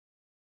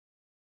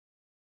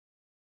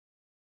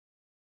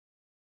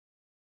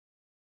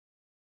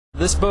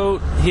This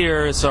boat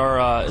here is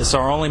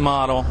our only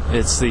model.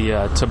 It's the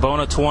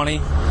Tibona 20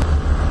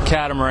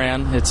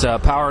 catamaran. It's a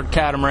powered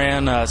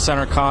catamaran,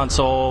 center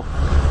console,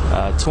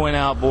 twin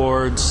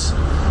outboards,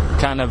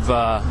 kind of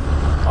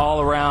all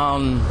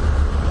around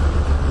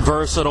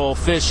versatile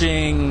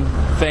fishing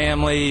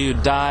family. You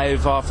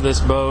dive off this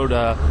boat.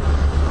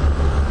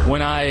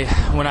 When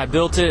I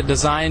built it,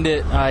 designed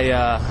it,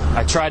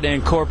 I tried to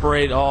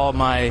incorporate all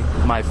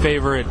my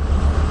favorite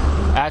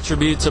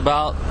attributes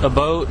about a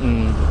boat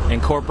and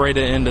incorporate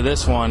it into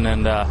this one,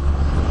 and it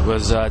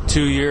was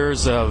 2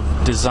 years of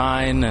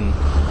design and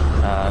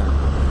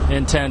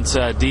intense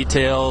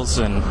details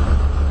and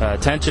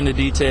attention to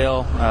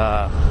detail,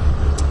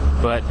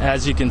 but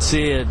as you can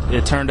see,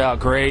 it turned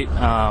out great.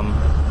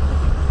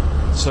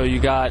 So you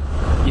have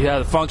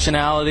the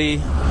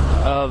functionality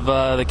of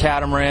the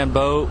catamaran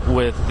boat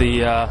with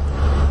the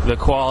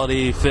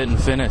quality, fit, and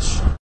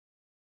finish.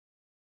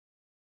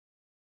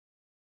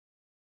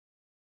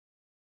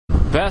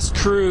 Best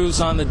cruise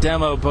on the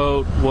demo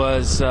boat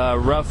was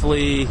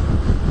roughly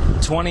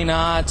 20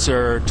 knots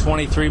or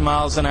 23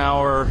 miles an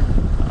hour,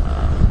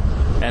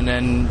 and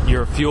then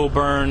your fuel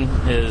burn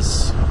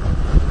is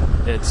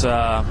you're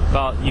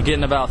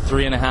getting about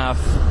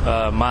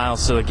 3.5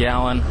 miles to the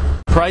gallon.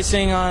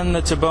 Pricing on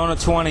the Tibona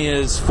 20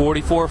 is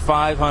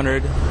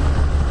 $44,500.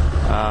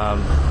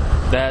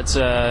 That's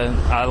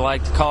I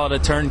like to call it a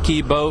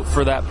turnkey boat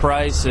for that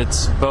price.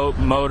 It's boat,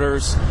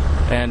 motors,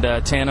 and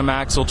tandem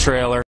axle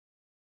trailer.